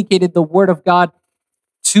communicated the word of God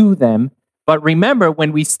to them. But remember,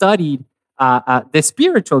 when we studied the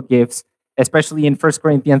spiritual gifts, especially in 1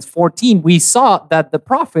 Corinthians 14, we saw that the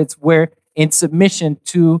prophets were in submission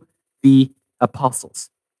to the apostles.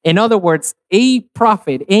 In other words, any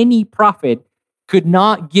prophet could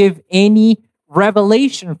not give any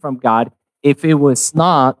revelation from God if it was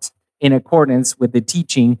not in accordance with the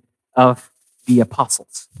teaching of the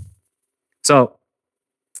apostles. So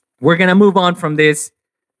we're going to move on from this.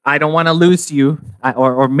 I don't want to lose you,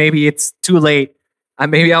 or maybe it's too late.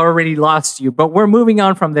 Maybe I already lost you, but we're moving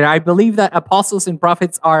on from there. I believe that apostles and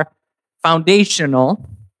prophets are foundational.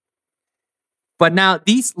 But now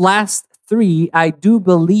these last three, I do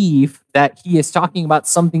believe that he is talking about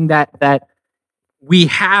something that we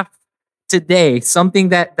have today, something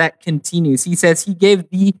that continues. He says he gave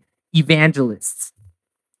the evangelists.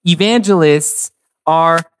 Evangelists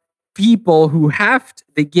are people who have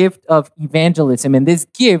the gift of evangelism, and this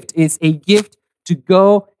gift is a gift to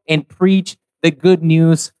go and preach the good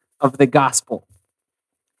news of the gospel.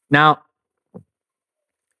 Now,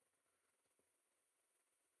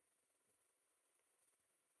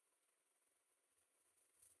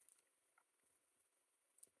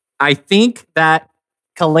 I think that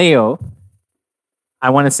Kaleo, I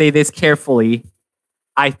want to say this carefully,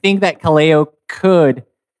 I think that Kaleo could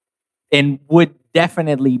and would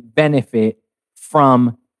definitely benefit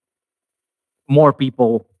from more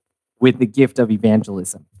people with the gift of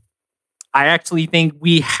evangelism. I actually think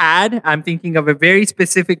I'm thinking of a very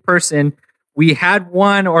specific person. We had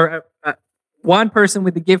one person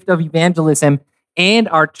with the gift of evangelism, and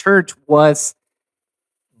our church was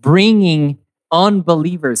bringing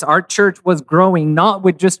unbelievers. Our church was growing, not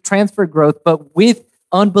with just transfer growth, but with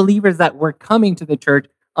unbelievers that were coming to the church.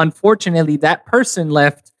 Unfortunately, that person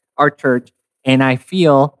left our church, and I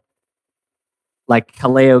feel like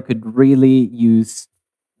Kaleo could really use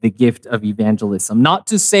the gift of evangelism. Not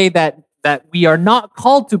to say that we are not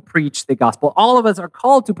called to preach the gospel. All of us are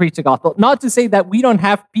called to preach the gospel. Not to say that we don't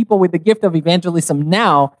have people with the gift of evangelism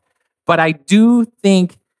now, but I do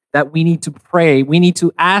think that we need to pray. We need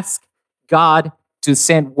to ask God to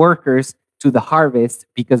send workers to the harvest,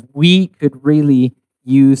 because we could really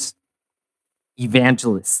use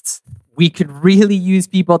evangelists. We could really use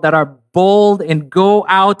people that are bold and go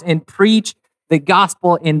out and preach the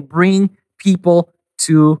gospel and bring people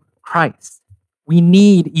to Christ. We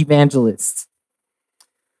need evangelists.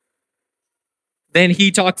 Then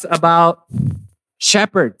he talks about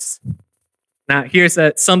shepherds. Now, here's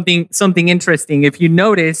something interesting. If you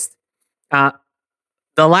noticed,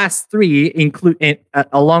 the last three include,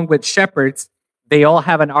 along with shepherds, they all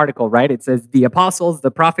have an article, right? It says the apostles,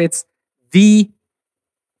 the prophets, the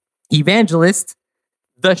evangelists,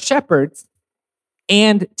 the shepherds,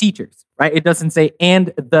 and teachers, right? It doesn't say and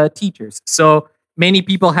the teachers. So many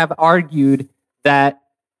people have argued that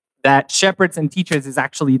shepherds and teachers is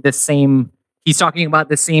actually the same. He's talking about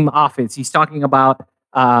the same office. He's talking about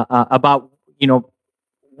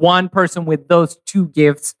one person with those two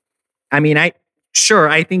gifts. I mean, I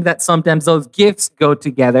think that sometimes those gifts go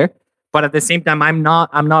together, but at the same time, I'm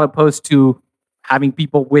not opposed to having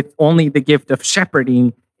people with only the gift of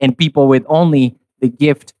shepherding and people with only the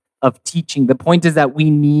gift of teaching. The point is that we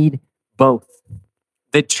need both.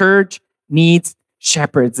 The church needs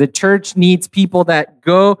shepherds. The church needs people that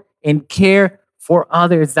go and care for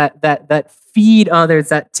others, that feed others,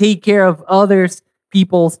 that take care of others'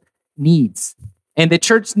 people's needs. And the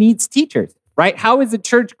church needs teachers, right? How is the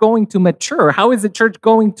church going to mature? How is the church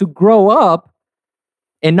going to grow up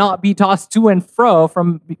and not be tossed to and fro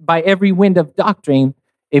by every wind of doctrine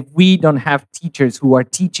if we don't have teachers who are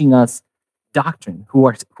teaching us doctrine, who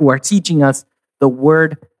are teaching us the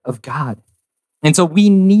word of God? And so we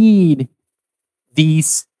need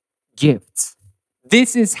these gifts.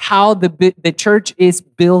 This is how the church is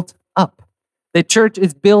built up. The church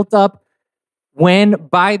is built up when,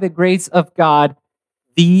 by the grace of God,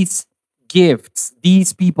 these gifts,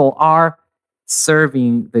 these people are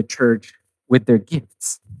serving the church with their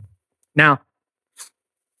gifts. Now,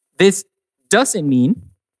 this doesn't mean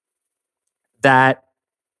that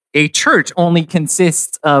a church only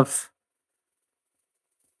consists of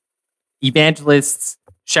evangelists,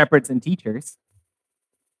 shepherds, and teachers,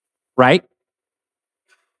 right?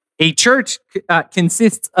 A church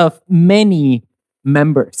consists of many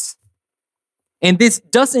members. And this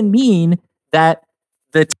doesn't mean that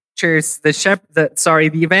the teachers,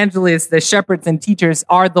 the evangelists, the shepherds, and teachers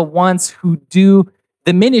are the ones who do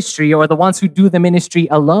the ministry or the ones who do the ministry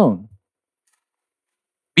alone.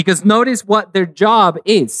 Because notice what their job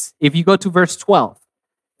is. If you go to verse 12,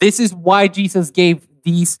 this is why Jesus gave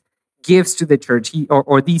these gifts to the church,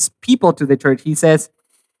 or these people to the church. He says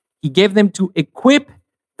he gave them to equip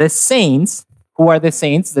the saints. Who are the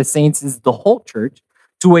saints? The saints is the whole church.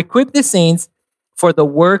 To equip the saints for the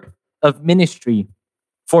work of ministry,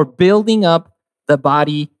 for building up the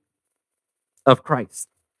body of Christ.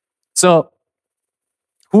 So,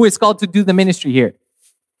 who is called to do the ministry here?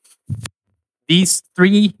 These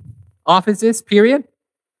three offices, period?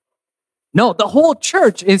 No, the whole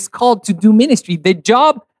church is called to do ministry. The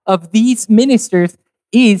job of these ministers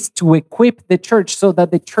is to equip the church so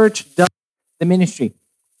that the church does the ministry.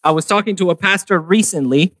 I was talking to a pastor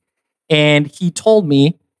recently, and he told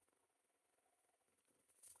me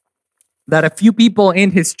that a few people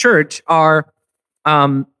in his church are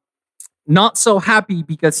not so happy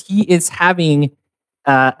because he is having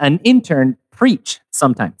an intern preach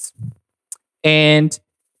sometimes. And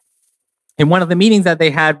in one of the meetings that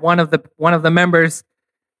they had, one of the members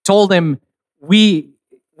told him, "We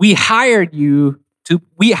hired you to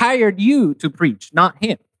preach, not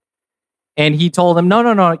him." And he told them,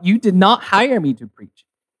 "No, you did not hire me to preach.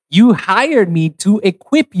 You hired me to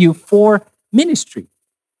equip you for ministry."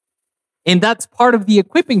 And that's part of the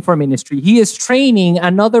equipping for ministry. He is training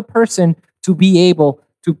another person to be able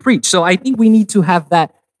to preach. So I think we need to have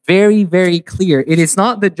that very, very clear. It is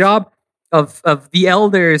not the job of the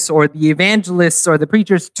elders or the evangelists or the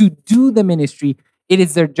preachers to do the ministry. It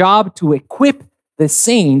is their job to equip the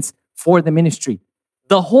saints for the ministry.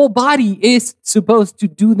 The whole body is supposed to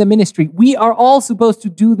do the ministry. We are all supposed to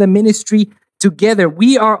do the ministry together.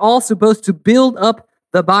 We are all supposed to build up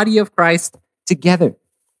the body of Christ together.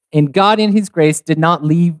 And God, in his grace, did not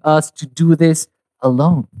leave us to do this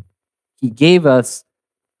alone. He gave us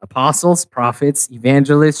apostles, prophets,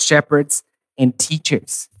 evangelists, shepherds, and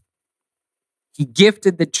teachers. He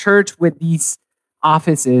gifted the church with these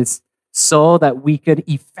offices so that we could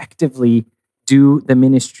effectively do the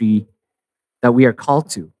ministry that we are called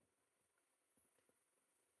to.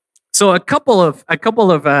 So a couple of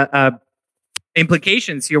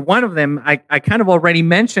implications here. One of them I kind of already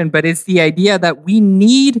mentioned, but it's the idea that we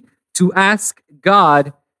need to ask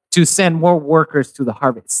God to send more workers to the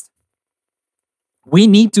harvest. We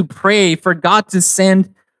need to pray for God to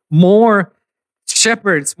send more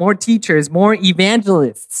shepherds, more teachers, more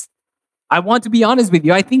evangelists. I want to be honest with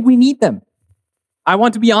you. I think we need them. I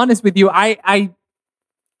want to be honest with you. I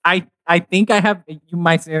think I have, you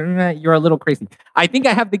might say, you're a little crazy. I think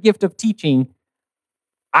I have the gift of teaching.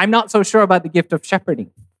 I'm not so sure about the gift of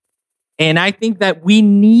shepherding. And I think that we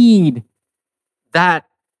need that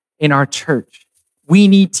in our church. We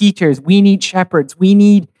need teachers. We need shepherds. We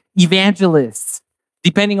need evangelists.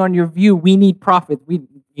 Depending on your view, we need prophets.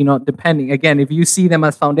 depending, again, if you see them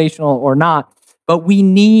as foundational or not. But we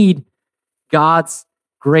need God's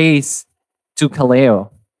grace to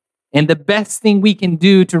kaleo. And the best thing we can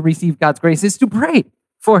do to receive God's grace is to pray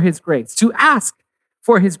for his grace, to ask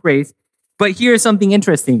for his grace. But here's something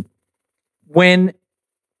interesting. When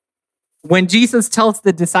Jesus tells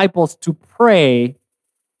the disciples to pray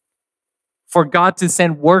for God to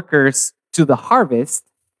send workers to the harvest,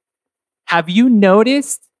 have you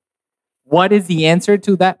noticed what is the answer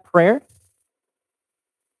to that prayer?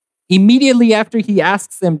 Immediately after he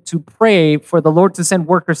asks them to pray for the Lord to send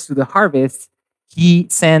workers to the harvest, he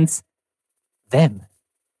sends them.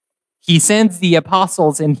 He sends the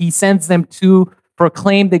apostles and he sends them to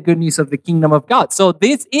proclaim the good news of the kingdom of God. So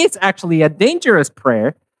this is actually a dangerous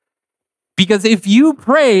prayer, because if you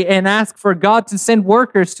pray and ask for God to send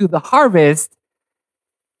workers to the harvest,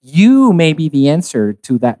 you may be the answer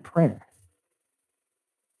to that prayer.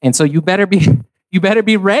 And so you better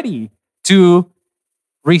be ready to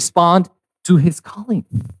respond to his calling.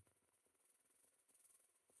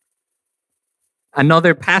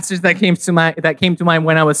 Another passage that came to mind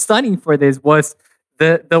when I was studying for this was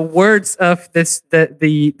the words of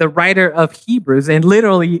the writer of Hebrews, and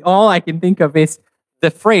literally all I can think of is the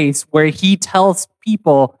phrase where he tells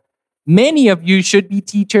people, many of you should be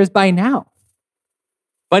teachers by now.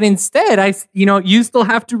 But instead, you still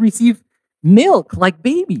have to receive milk like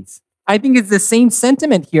babies. I think it's the same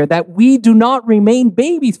sentiment here, that we do not remain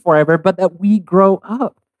babies forever, but that we grow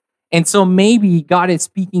up. And so maybe God is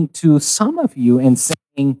speaking to some of you and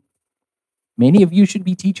saying, many of you should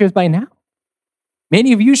be teachers by now.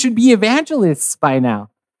 Many of you should be evangelists by now.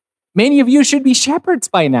 Many of you should be shepherds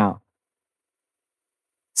by now.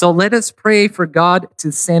 So let us pray for God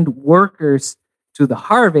to send workers to the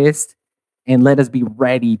harvest, and let us be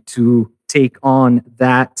ready to take on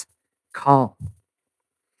that call.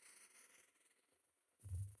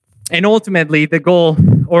 And ultimately, the goal,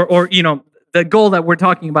 the goal that we're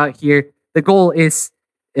talking about here, the goal is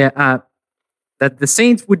that the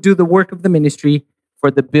saints would do the work of the ministry for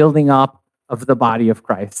the building up of the body of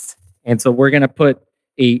Christ. And so we're going to put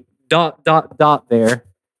a ... there,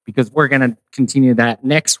 because we're going to continue that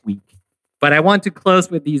next week. But I want to close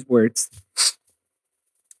with these words.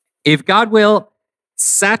 If God will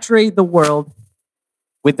saturate the world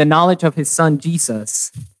with the knowledge of his son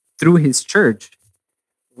Jesus through his church,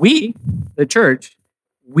 we, the church,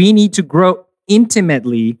 we need to grow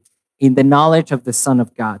intimately in the knowledge of the Son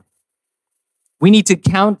of God. We need to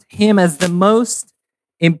count him as the most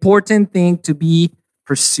important thing to be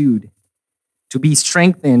pursued, to be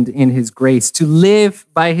strengthened in his grace, to live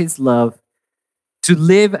by his love, to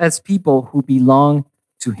live as people who belong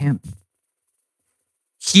to him.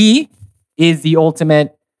 He is the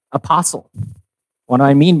ultimate apostle. What do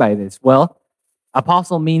I mean by this? Well,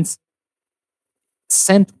 apostle means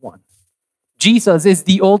sent one. Jesus is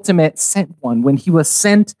the ultimate sent one, when he was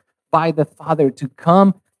sent by the Father to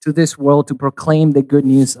come to this world to proclaim the good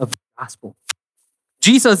news of the gospel.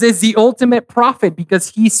 Jesus is the ultimate prophet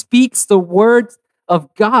because he speaks the words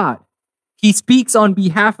of God. He speaks on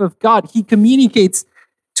behalf of God. He communicates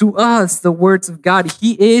to us the words of God.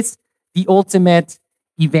 He is the ultimate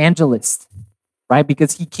evangelist, right?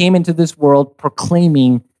 Because he came into this world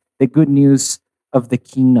proclaiming the good news of the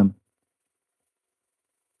kingdom.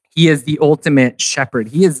 He is the ultimate shepherd.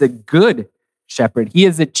 He is the good shepherd. He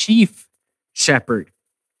is the chief shepherd.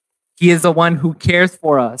 He is the one who cares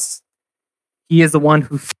for us. He is the one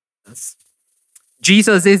who feeds us.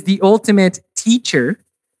 Jesus is the ultimate teacher.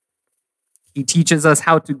 He teaches us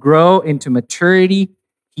how to grow into maturity.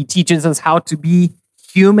 He teaches us how to be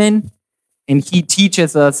human. And he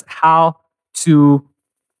teaches us how to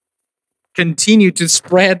continue to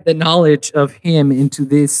spread the knowledge of him into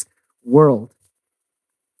this world.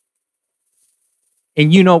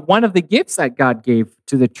 And one of the gifts that God gave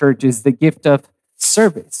to the church is the gift of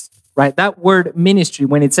service, right? That word ministry,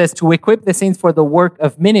 when it says to equip the saints for the work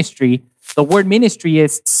of ministry, the word ministry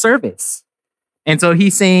is service. And so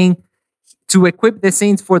he's saying to equip the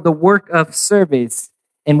saints for the work of service.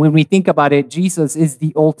 And when we think about it, Jesus is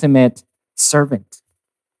the ultimate servant.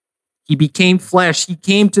 He became flesh. He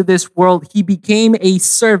came to this world. He became a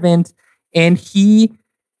servant, and he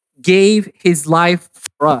gave his life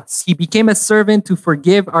for us. He became a servant to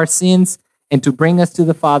forgive our sins and to bring us to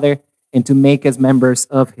the Father and to make us members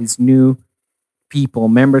of his new people,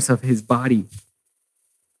 members of his body,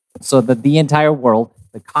 so that the entire world,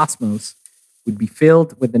 the cosmos, would be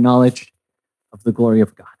filled with the knowledge of the glory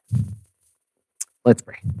of God. Let's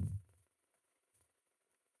pray.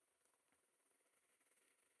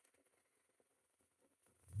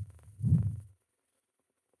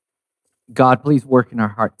 God, please work in our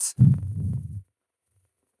hearts.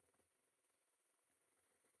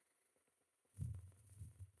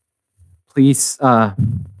 Please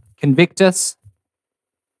convict us.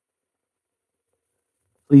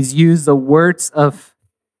 Please use the words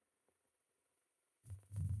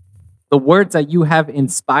that you have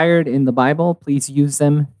inspired in the Bible. Please use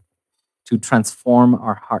them to transform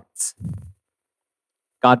our hearts.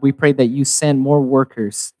 God, we pray that you send more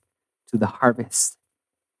workers to the harvest.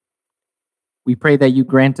 We pray that you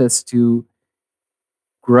grant us to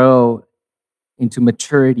grow into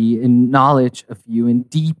maturity in knowledge of you, in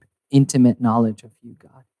deep, intimate knowledge of you,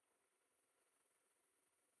 God.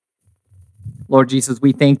 Lord Jesus,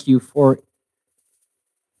 we thank you for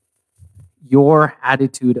your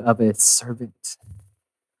attitude of a servant.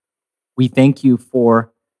 We thank you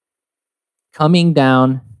for coming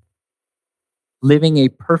down, living a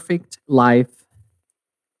perfect life,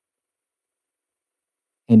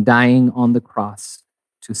 and dying on the cross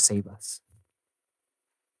to save us.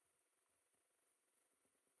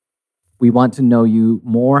 We want to know you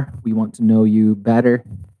more. We want to know you better.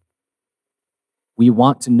 We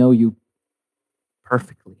want to know you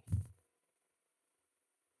perfectly.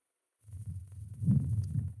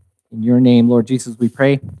 In your name, Lord Jesus, we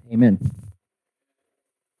pray. Amen.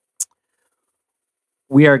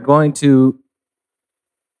 We are going to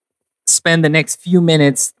spend the next few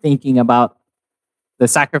minutes thinking about the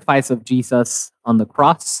sacrifice of Jesus on the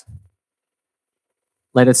cross.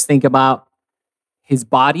 Let us think about his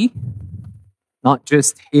body, not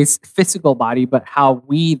just his physical body, but how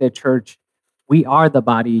we, the church, we are the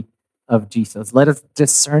body of Jesus. Let us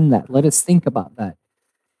discern that. Let us think about that.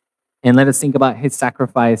 And let us think about his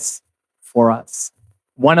sacrifice for us.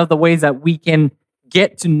 One of the ways that we can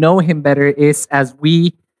get to know him better is as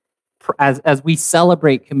we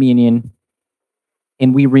celebrate communion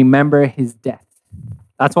and we remember his death.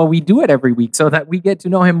 That's why we do it every week, so that we get to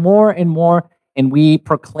know him more and more, and we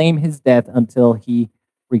proclaim his death until he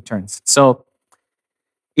returns. So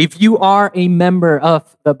if you are a member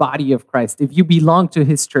of the body of Christ, if you belong to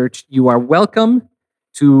his church, you are welcome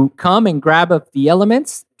to come and grab up the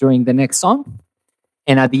elements during the next song.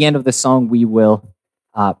 And at the end of the song, we will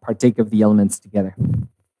partake of the elements together.